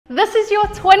This is your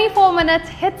 24-minute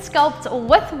HIIT sculpt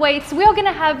with weights. We are going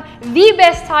to have the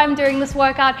best time during this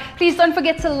workout. Please don't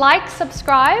forget to like,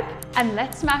 subscribe, and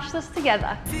let's smash this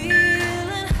together.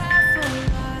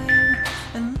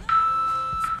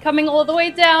 Coming all the way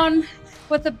down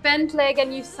with a bent leg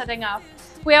and you sitting up.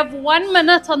 We have 1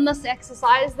 minute on this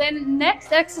exercise. Then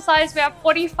next exercise, we have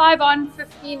 45 on,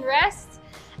 15 rest,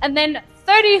 and then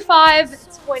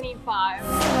 35, 25.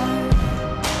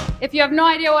 If you have no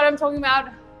idea what I'm talking about,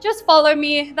 just follow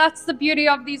me. That's the beauty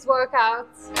of these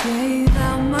workouts. Gave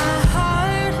out my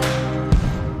heart.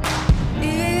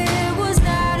 It was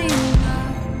not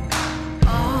enough.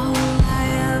 All I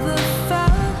ever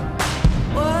felt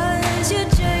was your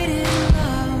jaded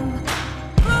love.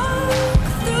 Broke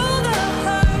through the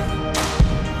hurt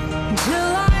until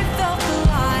I felt the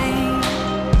light.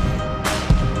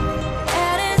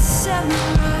 And it set me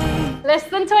right. Less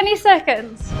than 20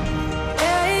 seconds.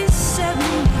 It set me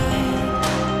right.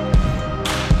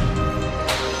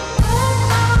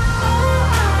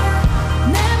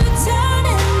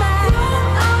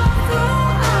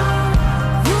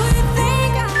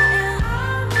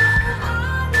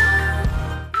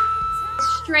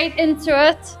 Straight into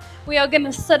it. We are going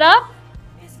to sit up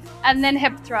and then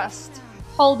hip thrust.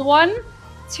 Hold 1,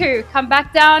 2, come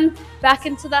back down, back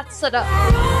into that sit up.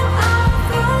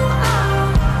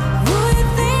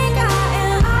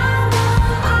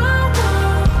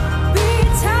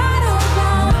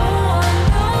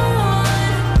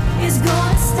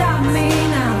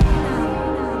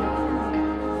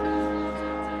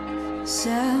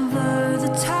 Sever the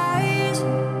ties,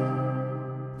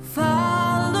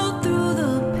 follow through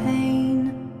the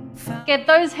pain. Get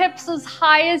those hips as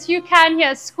high as you can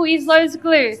here. Squeeze those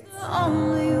glutes. The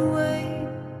only way.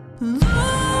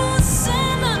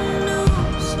 Loosen the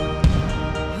noose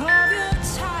of your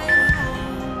tight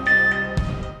hold.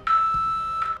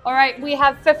 All right, we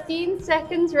have 15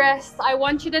 seconds rest. I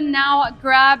want you to now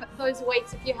grab those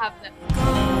weights if you have them.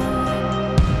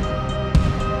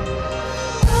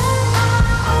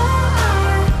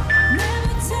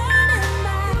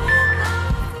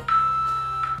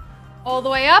 All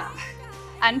the way up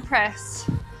and press.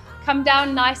 Come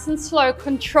down nice and slow.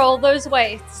 Control those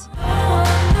weights.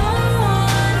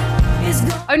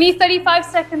 Only 35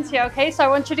 seconds here, okay? So I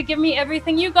want you to give me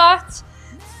everything you got.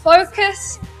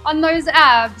 Focus on those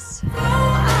abs.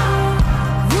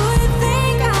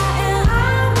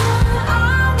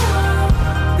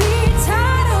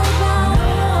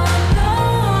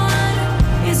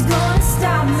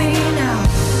 Stop me now.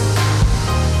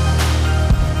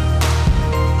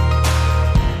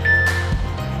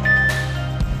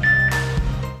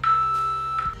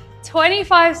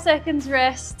 25 seconds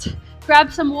rest.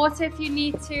 Grab some water if you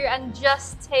need to and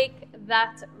just take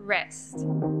that rest.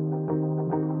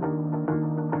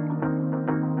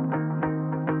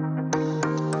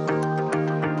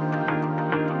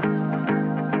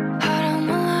 Heart on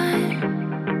the line.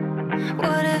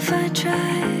 What if I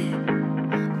try?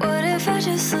 What if I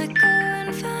just let go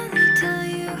and finally tell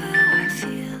you how I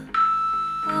feel?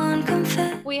 Go and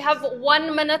confess. We have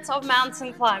 1 minute of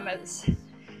mountain climbers.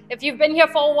 If you've been here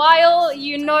for a while,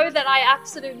 you know that I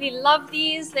absolutely love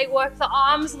these. They work the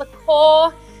arms, the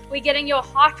core. We're getting your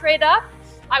heart rate up.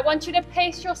 I want you to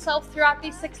pace yourself throughout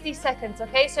these 60 seconds,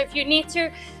 okay? So if you need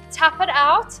to tap it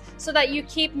out so that you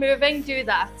keep moving, do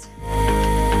that.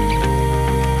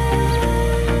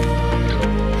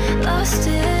 Lost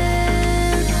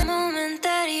in the moment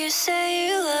that you say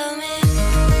you love me.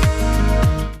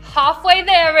 Halfway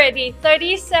there already,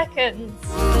 30 seconds.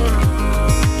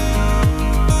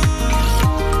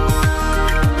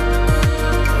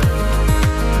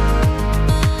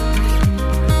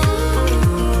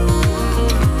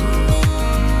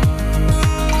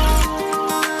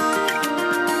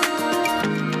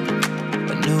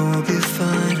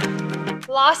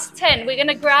 Last 10. We're going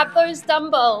to grab those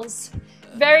dumbbells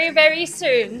very, very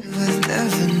soon. With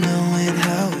never knowing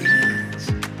how it ends.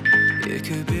 It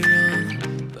could be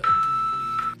wrong, but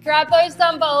grab those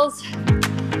dumbbells.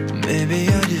 maybe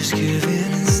I'll just give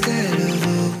in instead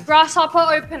of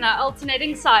grasshopper opener,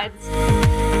 alternating sides.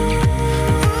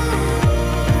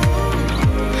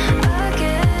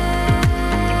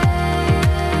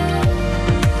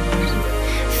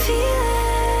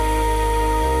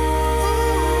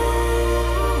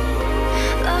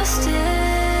 Lost in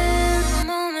the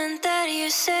moment that you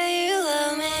say you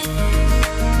love me.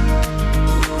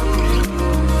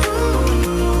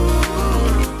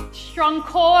 Strong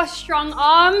core, strong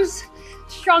arms,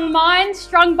 strong mind,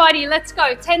 strong body. Let's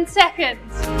go. 10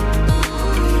 seconds.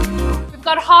 We've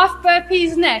got half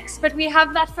burpees next, but we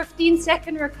have that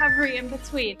 15-second recovery in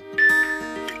between.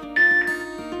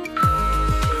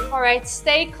 All All right,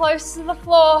 stay close to the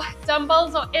floor.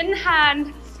 Dumbbells are in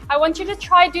hand. I want you to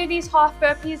try do these half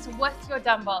burpees with your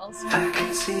dumbbells. I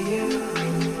can see you.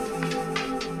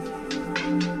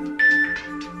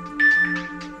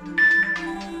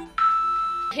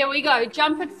 Here we go.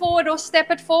 Jump it forward or step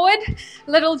it forward.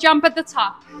 Little jump at the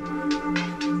top.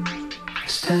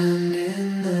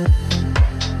 Standing there.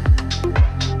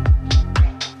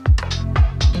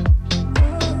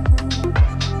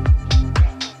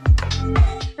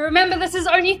 Remember, this is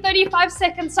only 35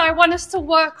 seconds, so I want us to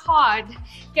work hard.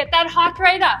 Get that heart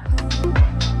rate up.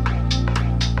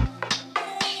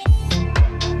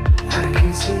 I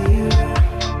can see you.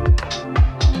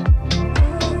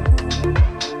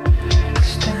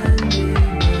 Standing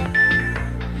there.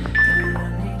 I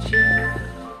need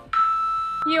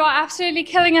you. You are absolutely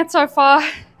killing it so far.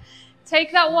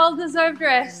 Take that well-deserved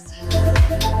rest.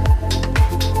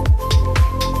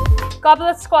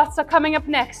 Goblet squats are coming up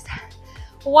next.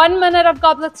 1 minute of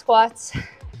goblet squats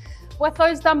with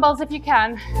those dumbbells if you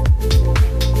can.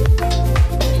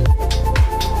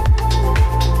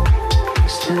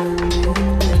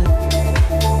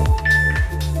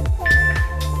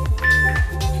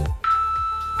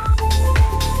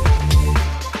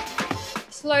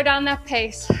 Slow down that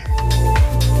pace.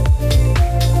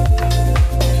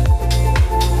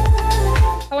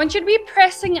 I want you to be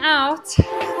pressing out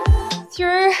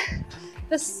through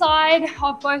the side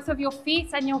of both of your feet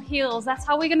and your heels. That's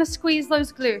how we're going to squeeze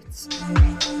those glutes.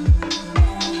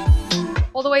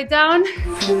 All the way down.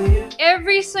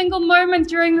 Every single moment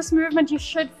during this movement, you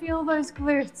should feel those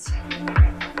glutes.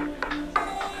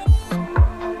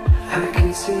 I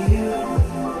can see you.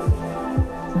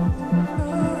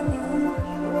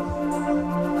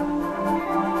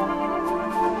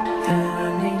 And I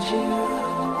need you.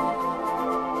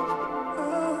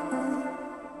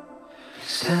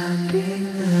 Standing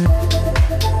there.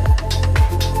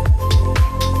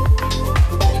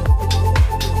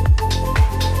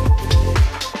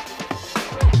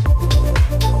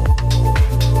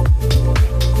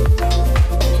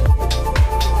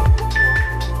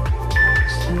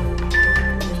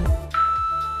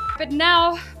 But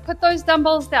now, put those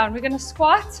dumbbells down. We're going to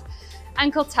squat,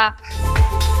 ankle tap.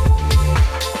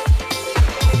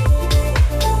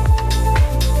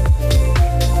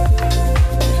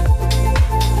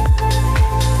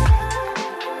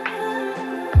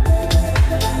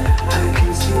 I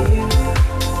can see you.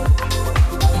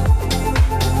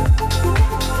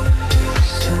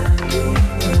 Standing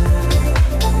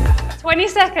there. 20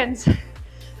 seconds.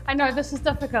 I know this is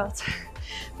difficult,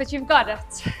 but you've got it.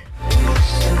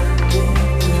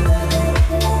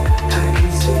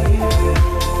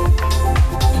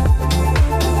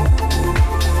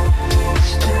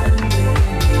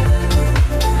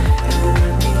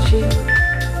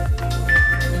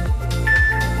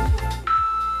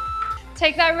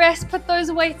 Take that rest, put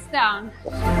those weights down.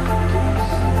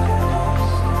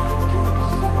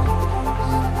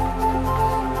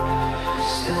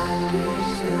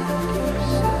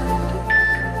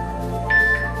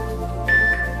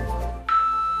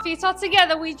 Feet are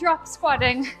together, we drop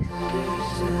squatting.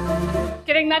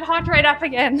 Getting that heart rate up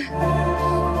again.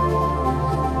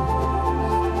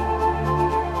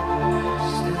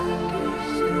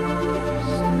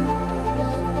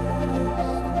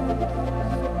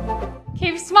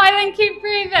 Keep smiling, keep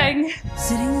breathing.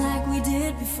 Sitting like we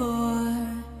did before,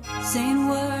 saying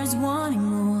words, wanting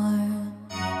more,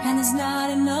 and there's not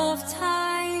enough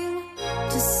time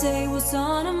to say what's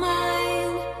on our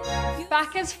mind.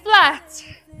 Back is flat,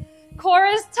 core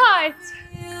is tight.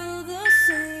 Feel the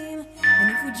same,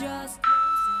 and if we just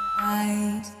close our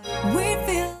eyes, we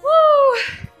feel. Woo!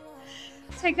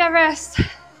 Take that rest.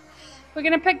 We're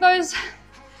gonna pick those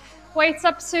weights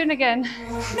up soon again.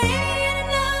 Maybe in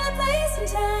another place and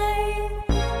time,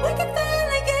 we can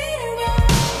finally get it right.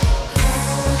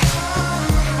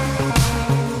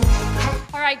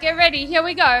 All right, get ready, here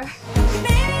we go.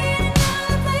 Maybe in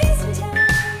another place and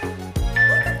time,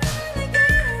 we can finally get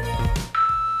it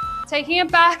right. Taking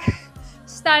it back,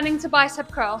 standing to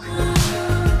bicep curl.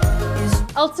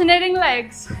 Alternating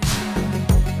legs.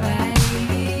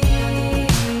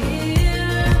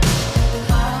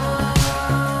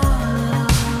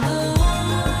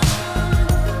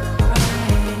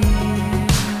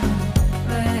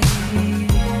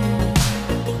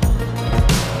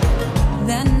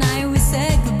 That night we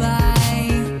said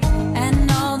goodbye,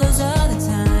 and all those other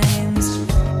times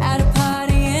at a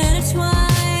party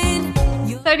intertwined.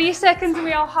 30 seconds,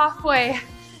 we are halfway.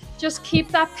 Just keep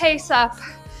that pace up.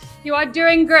 You are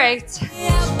doing great.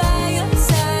 Out by your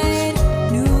side,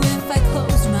 knew if I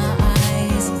closed my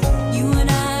eyes, you and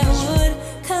I would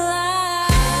collide.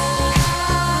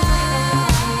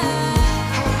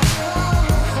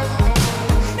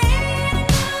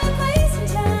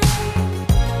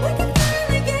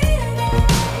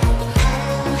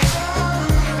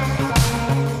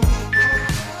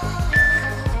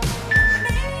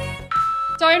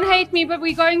 hate me, but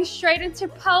we're going straight into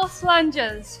pulse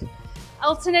lunges,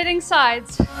 alternating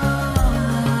sides.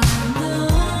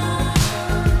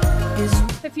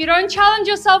 If you don't challenge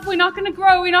yourself, we're not going to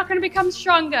grow, we're not going to become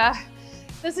stronger.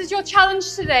 This is your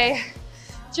challenge today.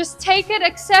 Just take it,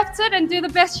 accept it, and do the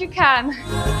best you can.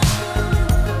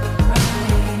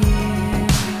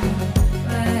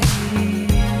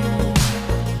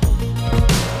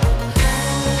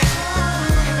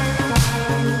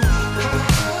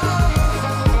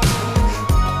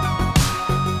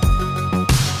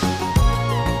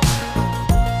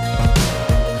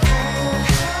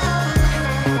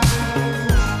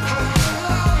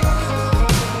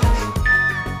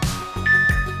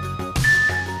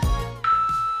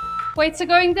 Weights are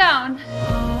going down.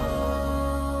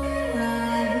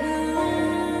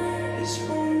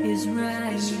 Is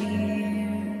right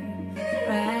here,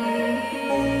 right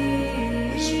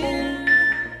here.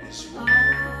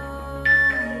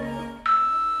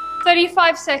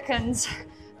 35 seconds.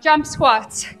 Jump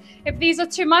squats. If these are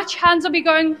too much, hands will be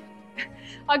going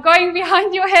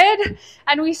behind your head,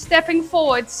 and we're stepping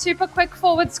forward. Super quick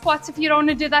forward squats if you don't want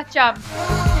to do that jump.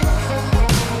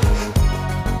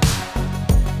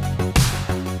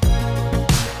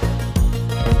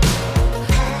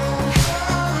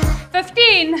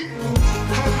 15.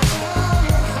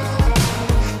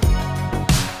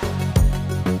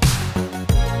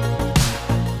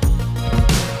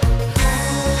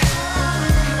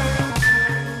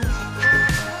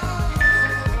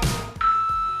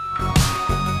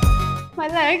 My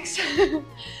legs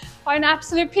are in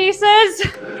absolute pieces.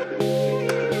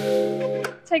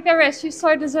 Take the rest, you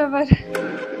so deserve it.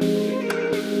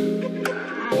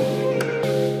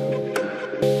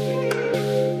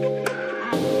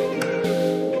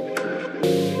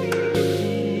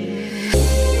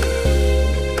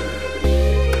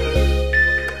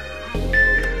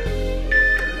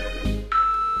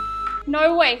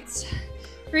 No weights.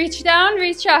 Reach down,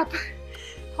 reach up.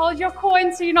 Hold your core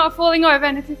in so you're not falling over,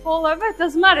 and if you fall over, it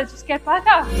doesn't matter, just get back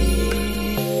up.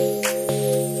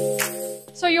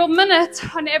 So your minute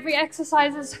on every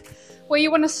exercise is where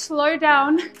you want to slow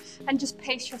down and just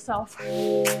pace yourself.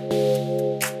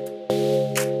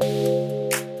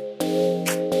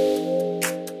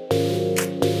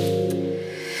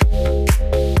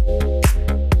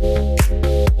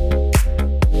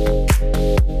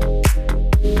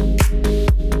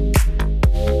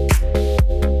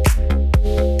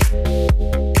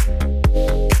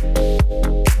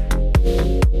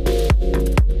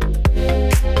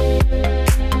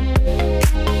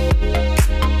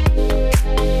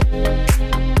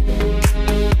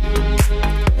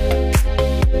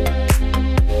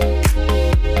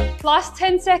 Last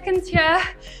 10 seconds here,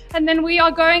 and then we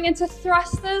are going into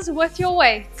thrusters with your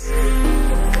weights.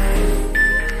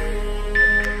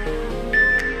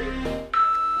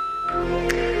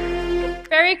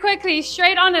 Very quickly,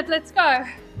 straight on it, let's go.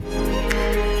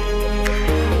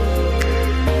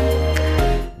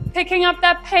 Picking up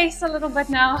that pace a little bit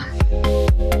now.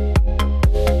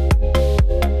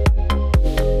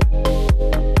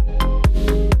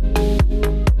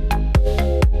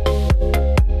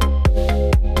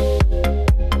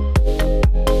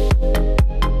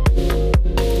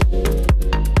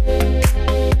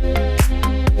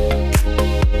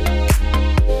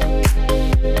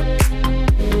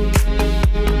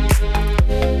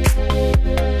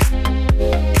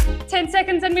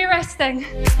 And we're resting.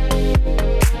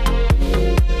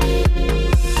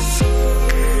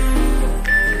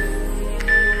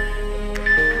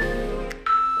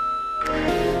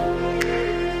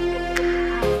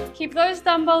 Keep those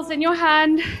dumbbells in your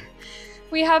hand.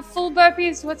 We have full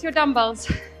burpees with your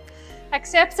dumbbells.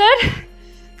 Accept it,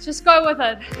 just go with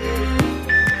it.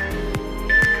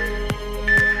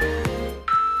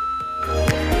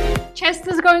 Chest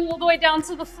is going all the way down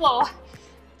to the floor.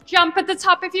 Jump at the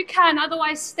top if you can,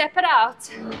 otherwise step it out.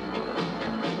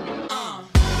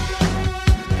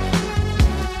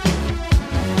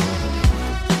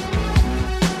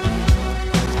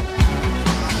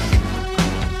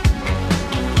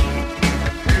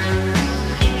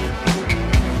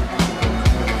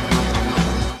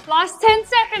 Last 10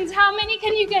 seconds, how many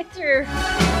can you get through?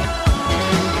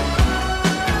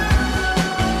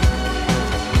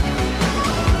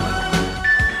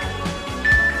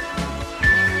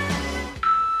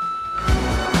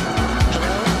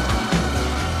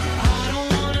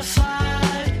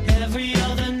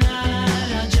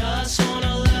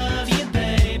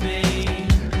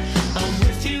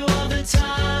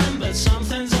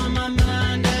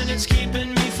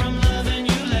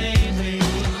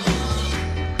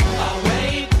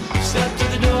 Step to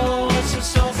the door, what's in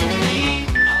store for me?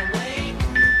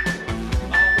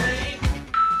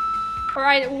 All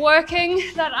right, working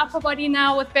that upper body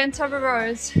now with bent over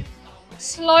rows.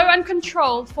 Slow and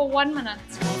controlled for 1 minute.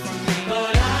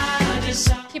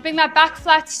 Keeping that back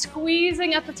flat,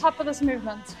 squeezing at the top of this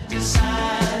movement.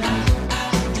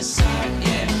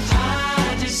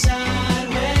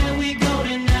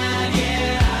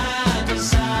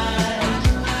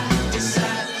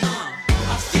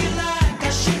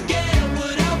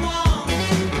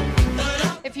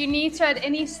 If you need to at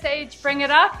any stage, bring it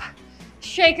up,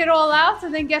 shake it all out,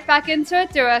 and then get back into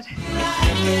it, do it.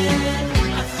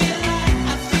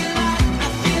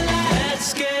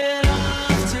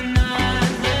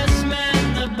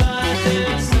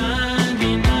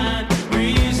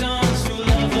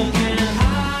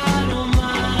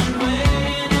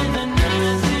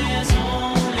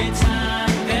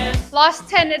 Last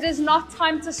 10, it is not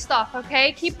time to stop,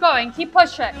 okay? Keep going, keep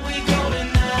pushing.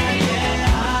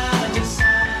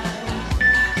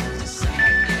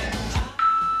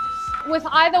 With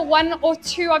either 1 or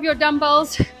 2 of your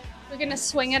dumbbells, we're gonna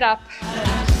swing it up.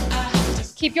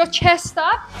 Keep your chest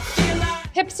up,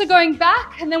 hips are going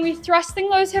back, and then we're thrusting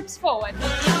those hips forward.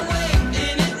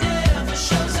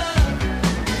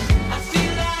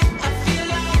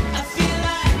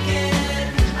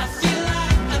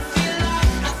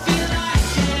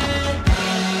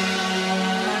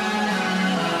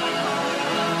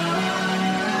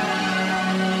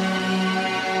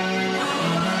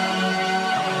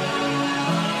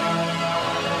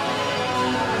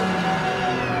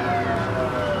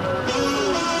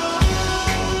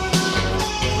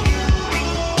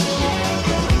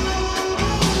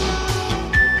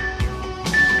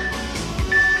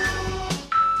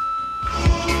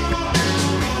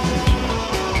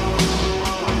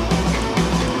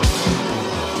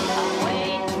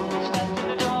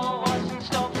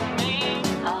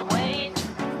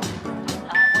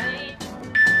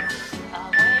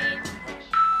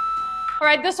 All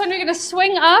right, this one we're gonna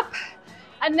swing up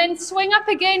and then swing up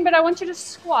again, but I want you to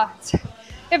squat.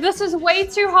 If this is way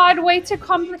too hard, way too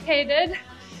complicated,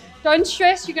 don't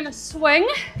stress, you're gonna swing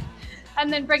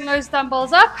and then bring those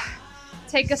dumbbells up,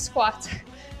 take a squat,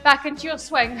 back into your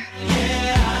swing.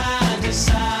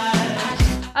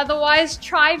 Otherwise,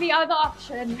 try the other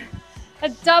option, a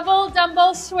double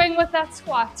dumbbell swing with that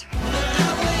squat.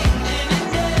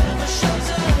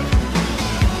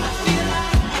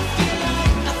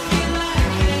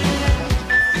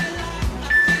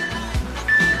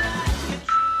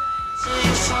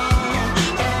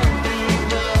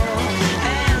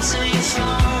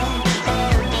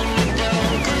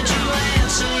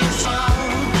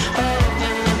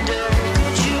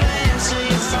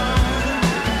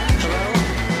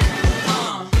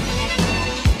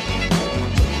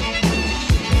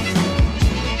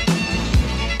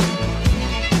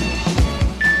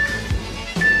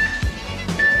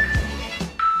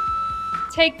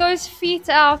 Take those feet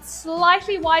out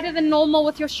slightly wider than normal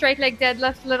with your straight leg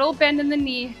deadlift, little bend in the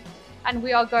knee, and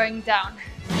we are going down.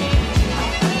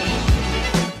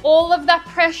 All of that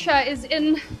pressure is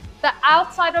in the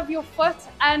outside of your foot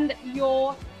and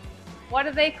your, what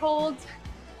are they called?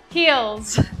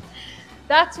 Heels.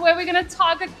 That's where we're gonna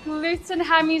target glutes and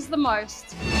hammies the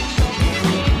most.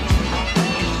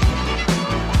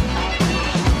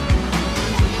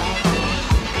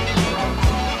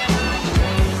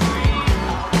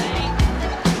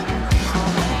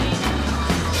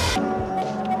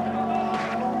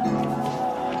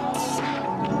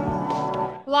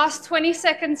 Last 20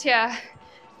 seconds here.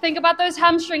 Think about those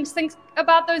hamstrings, think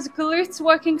about those glutes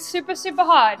working super, super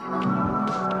hard.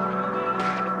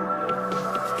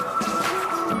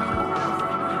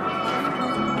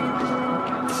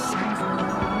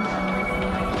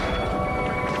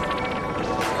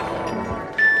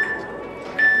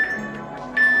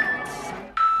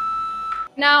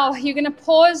 Now you're gonna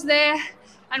pause there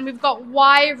and we've got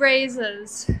Y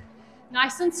raises.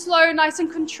 Nice and slow, nice and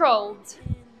controlled.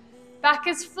 Back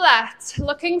is flat,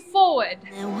 looking forward.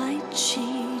 That white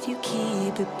sheet, you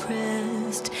keep it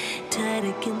pressed tight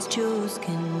against your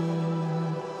skin.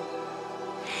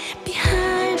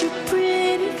 Behind your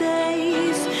pretty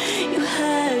face, you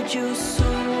hide your soul.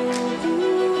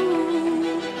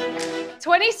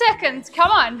 20 seconds,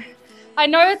 come on. I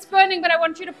know it's burning, but I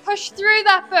want you to push through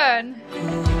that burn.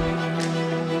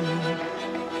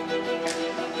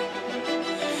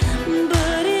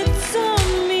 But it's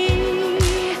on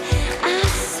me, I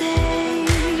say,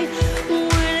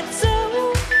 when it's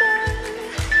over.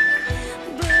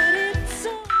 But it's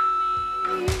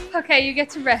on me. Okay, you get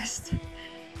to rest.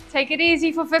 Take it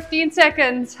easy for 15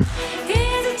 seconds. Is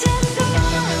it just a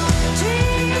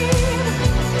dream?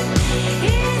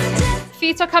 Is it just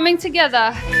Feet are coming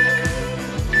together.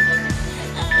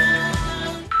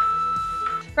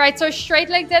 Right, so straight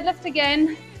leg deadlift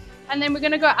again, and then we're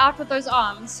gonna go out with those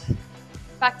arms.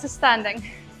 Back to standing.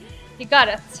 You got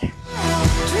it.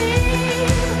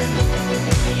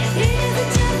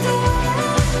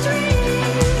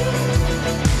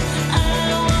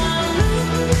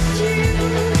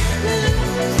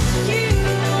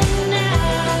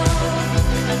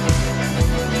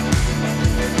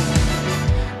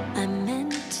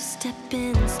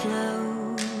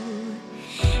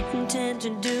 To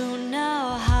do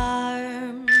no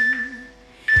harm,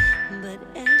 but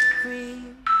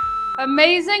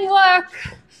amazing work.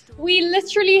 We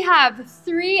literally have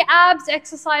 3 abs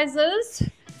exercises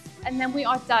and then we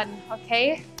are done,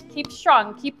 okay? Keep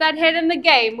strong, keep that head in the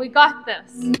game. We got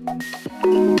this.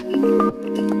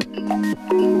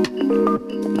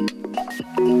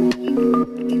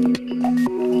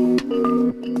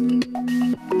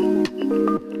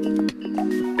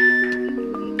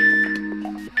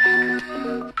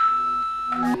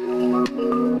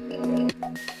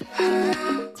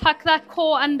 Tuck that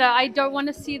core under. I don't want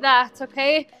to see that,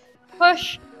 okay?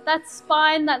 Push that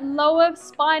spine, that lower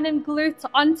spine and glute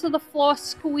onto the floor.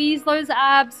 Squeeze those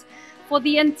abs for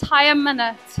the entire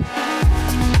minute.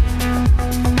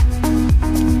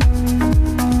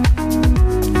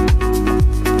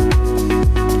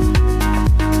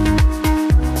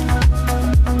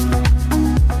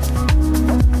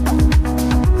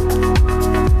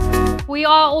 We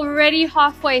are already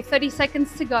halfway, 30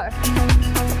 seconds to go.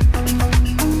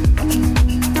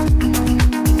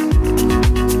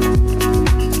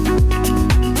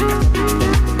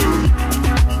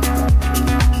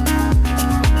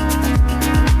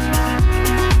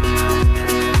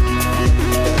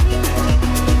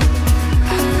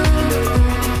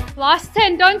 Last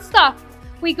 10, don't stop.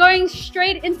 We're going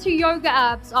straight into yoga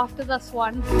abs after this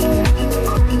one.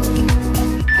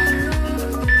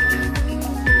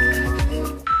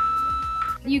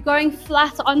 You're going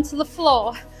flat onto the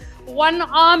floor. One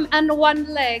arm and one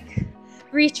leg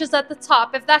reaches at the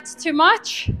top. If that's too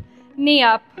much, knee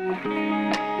up.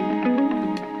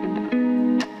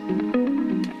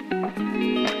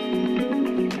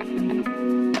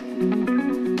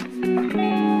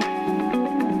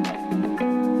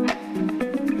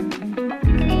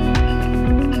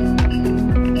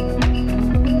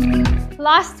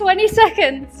 Last 20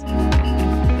 seconds.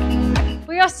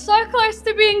 We are so close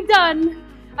to being done.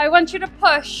 I want you to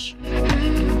push.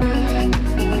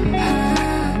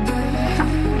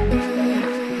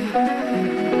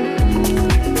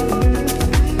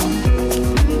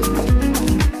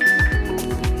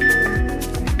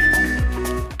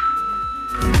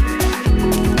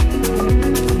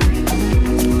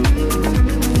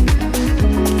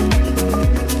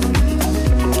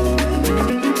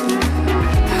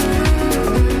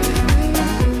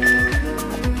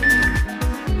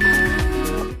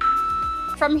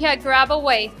 From here, grab a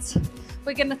weight.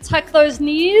 We're gonna tuck those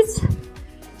knees,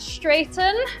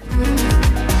 straighten,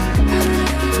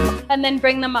 and then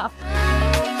bring them up.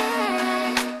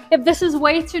 If this is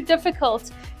way too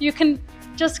difficult, you can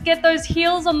just get those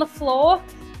heels on the floor,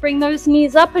 bring those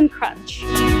knees up and crunch.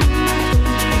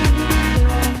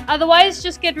 Otherwise,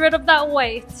 just get rid of that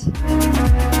weight.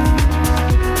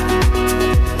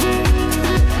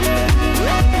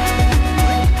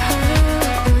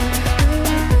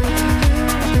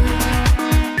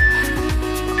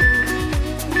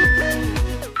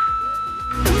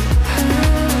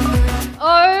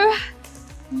 Oh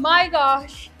my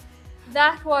gosh,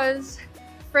 that was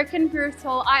freaking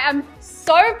brutal. I am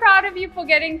so proud of you for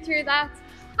getting through that.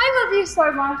 I love you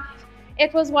so much.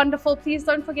 It was wonderful. Please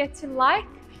don't forget to like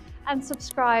and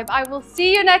subscribe. I will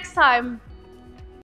see you next time.